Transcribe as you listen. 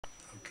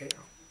Okay,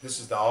 this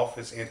is the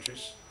office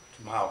entrance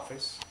to my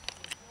office.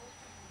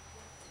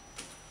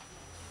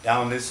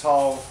 Down this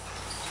hall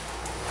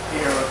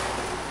here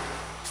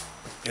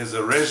is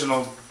the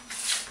original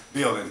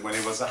building when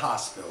it was a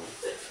hospital.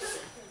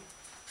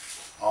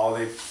 All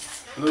the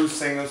blues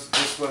singers,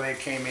 this is where they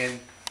came in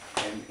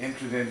and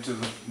entered into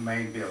the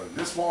main building.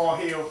 This wall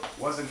here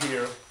wasn't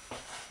here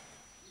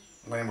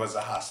when it was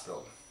a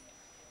hospital.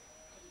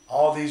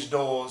 All these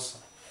doors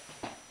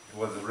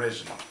was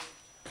original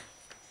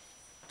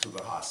to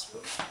the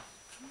hospital.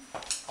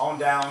 On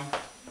down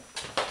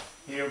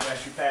here,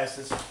 as you pass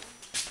this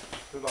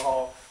through the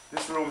hall,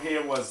 this room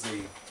here was the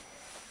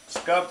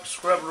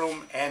scrub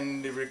room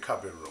and the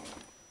recovery room.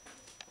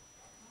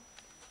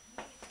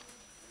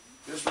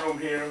 This room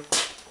here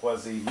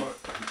was the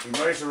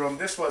emergency room.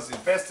 This is the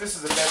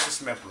Bessie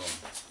Smith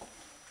room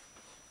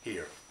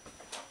here.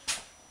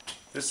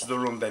 This is the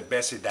room that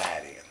Bessie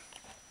died in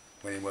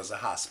when it was a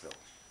hospital.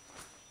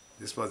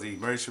 This was the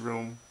emergency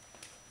room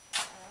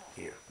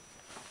here.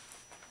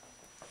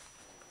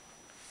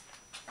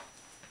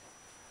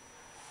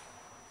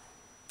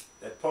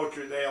 That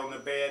portrait there on the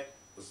bed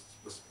was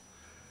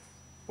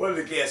one of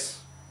the guests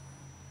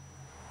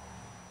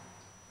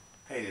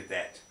painted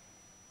that.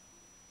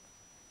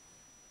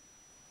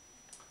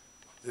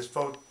 This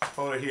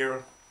photo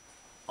here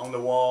on the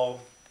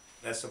wall,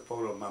 that's a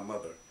photo of my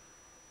mother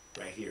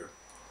right here.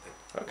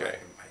 That okay.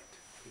 Black and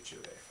white picture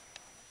there.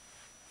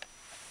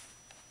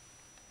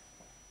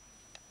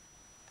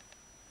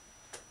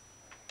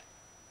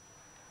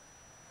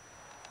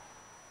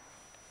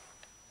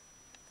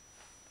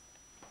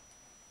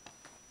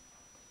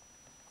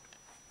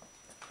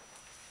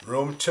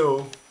 Room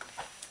 2,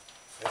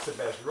 that's the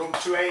best. Room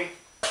 2A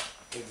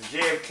is the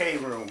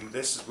JFK room.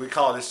 We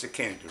call this the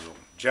Kennedy room.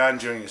 John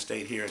Jr.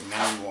 stayed here in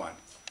 91.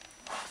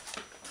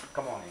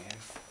 Come on in.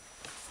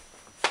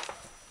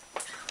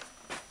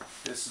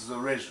 This is the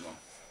original.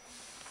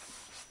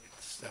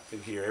 Stuff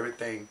in here,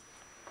 everything.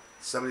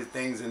 Some of the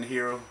things in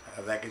here,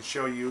 as I can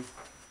show you,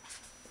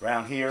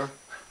 around here.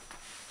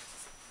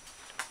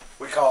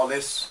 We call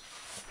this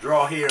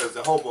drawer here is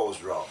the hobo's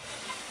drawer.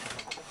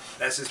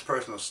 That's his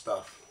personal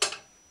stuff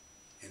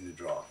in the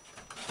drawer.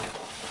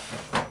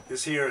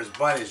 This here is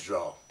Bunny's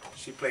drawer.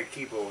 She played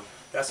keyboard.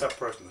 That's her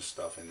personal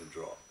stuff in the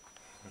drawer.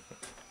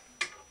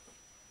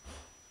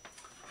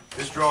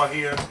 This drawer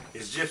here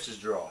is Gypsy's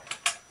drawer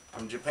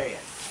from Japan.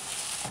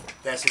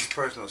 That's his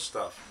personal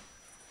stuff.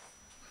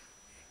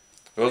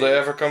 Will they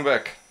ever come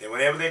back? And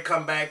whenever they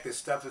come back, the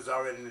stuff is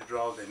already in the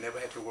drawers. They never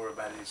have to worry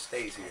about it. It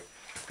stays here.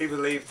 People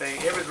leave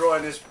things. Every drawer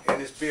in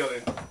this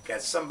building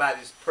got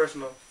somebody's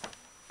personal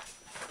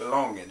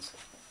belongings.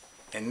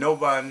 And no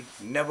one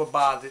never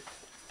bothered,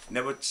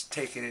 never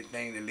take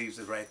anything that leaves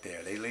it right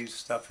there. They leave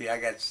stuff here. I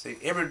got to see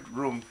every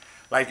room,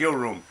 like your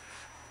room,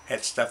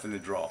 had stuff in the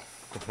drawer.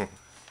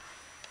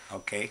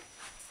 Okay.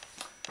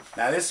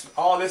 Now this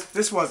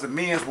was the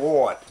men's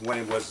ward when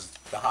it was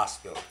the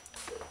hospital.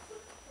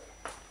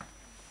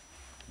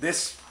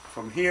 This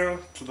from here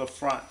to the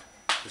front,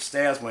 the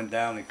stairs went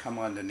down and come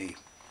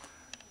underneath.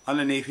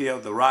 Underneath here,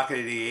 the Rocket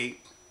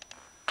 88.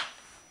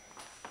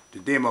 The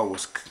demo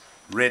was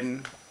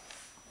written,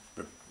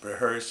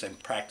 rehearsed and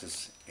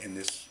practiced in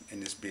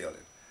this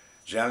building.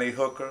 Johnny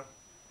Hooker,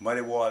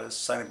 Muddy Waters,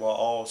 Sonny Boy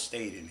all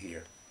stayed in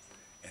here.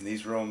 And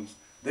these rooms,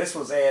 this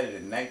was added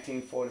in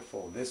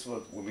 1944. This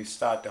was when we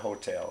started the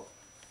hotel.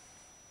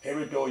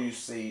 Every door you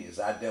see is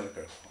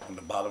identical on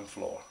the bottom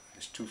floor.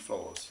 It's 2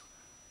 floors.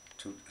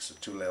 It's a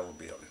 2-level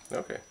building.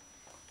 Okay.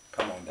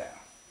 Come on down.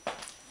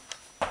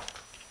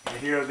 And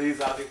here,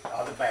 these are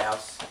the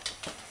baths.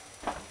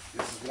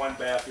 This is one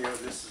bath here.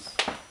 This is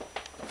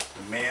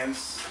the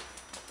men's,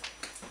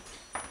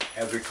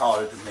 as we call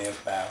it, the men's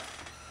bath.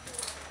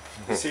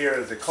 This here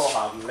is the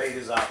co-op, the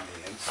ladies' out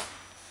men's.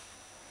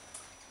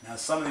 Now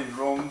some of these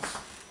rooms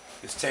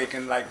is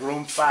taken, like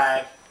room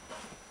 5,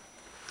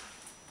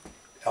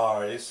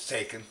 or it's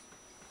taken.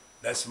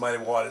 That's Muddy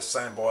Waters,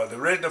 Sonny Boy. The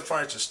original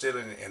furniture is still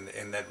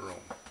in that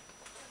room.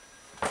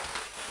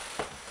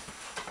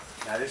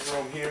 Now this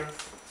room here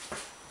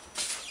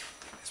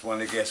is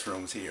one of the guest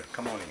rooms here.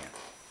 Come on in.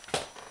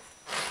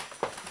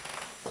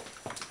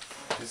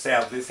 This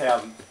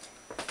have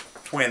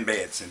twin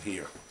beds in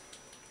here.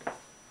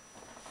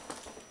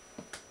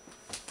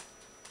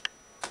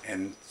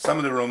 And some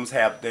of the rooms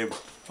have their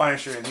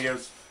furniture in here.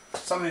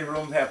 Some of the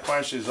rooms have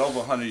furniture that's over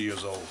 100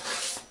 years old.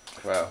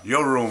 Wow.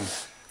 Your room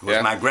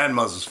was my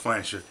grandmother's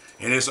furniture,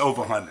 and it's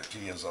over 100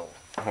 years old.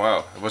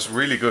 Wow, it was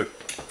really good.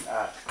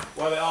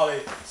 Well, all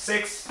the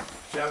 6,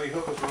 Shelly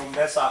Hooker's room,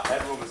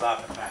 that room is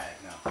occupied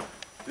now.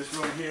 This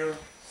room here,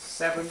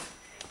 7,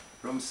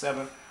 room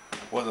 7,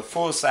 was a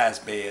full-size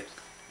bed.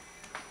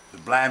 The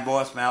blind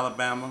boys from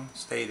Alabama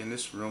stayed in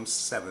this room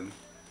 7.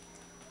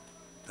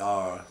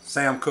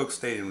 Sam Cooke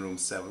stayed in room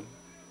 7.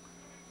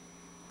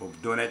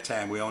 But during that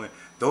time,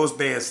 those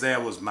beds there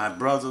was my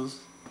brother's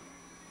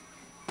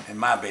and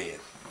my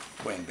bed,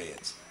 twin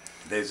beds.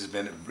 They've just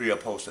been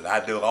reupholstered. I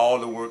do all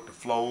the work, the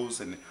floors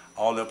and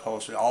all the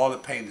upholstery, all the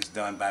paint is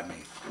done by me.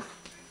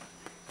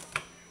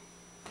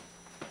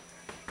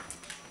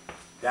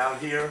 Down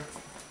here,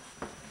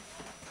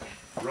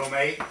 room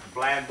 8,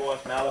 blind boy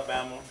from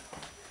Alabama.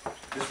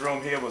 This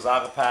room here was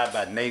occupied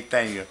by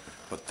Nathaniel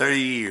for 30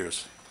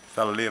 years.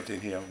 Fellow lived in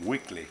here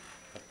weekly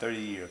for 30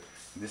 years.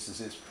 And this is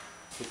his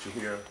picture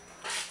here.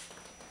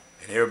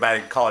 And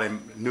everybody called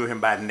him, knew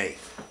him by Nate.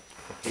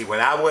 When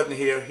I wasn't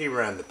here, he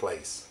ran the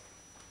place.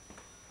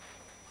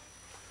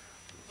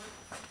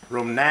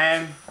 Room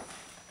 9,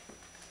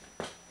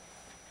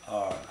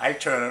 Ike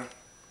Turner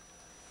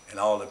and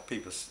all the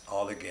people,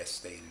 all the guests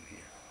stayed in here.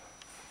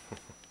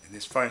 And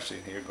this furniture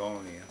in here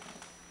going in.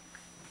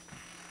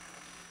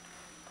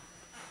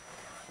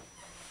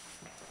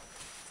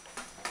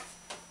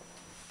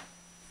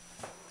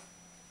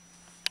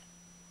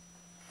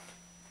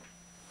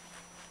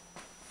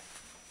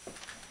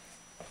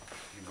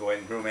 You go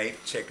in room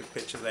 8, check a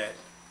picture of that.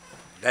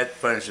 That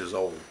furniture is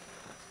old.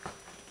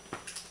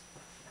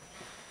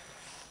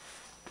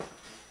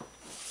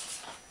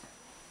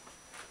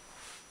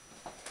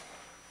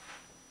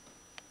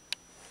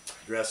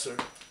 Dresser,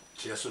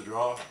 chest of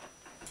drawer,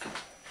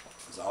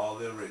 is all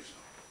the original.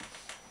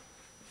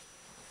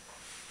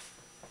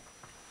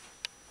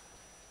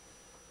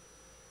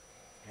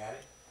 Got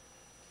it?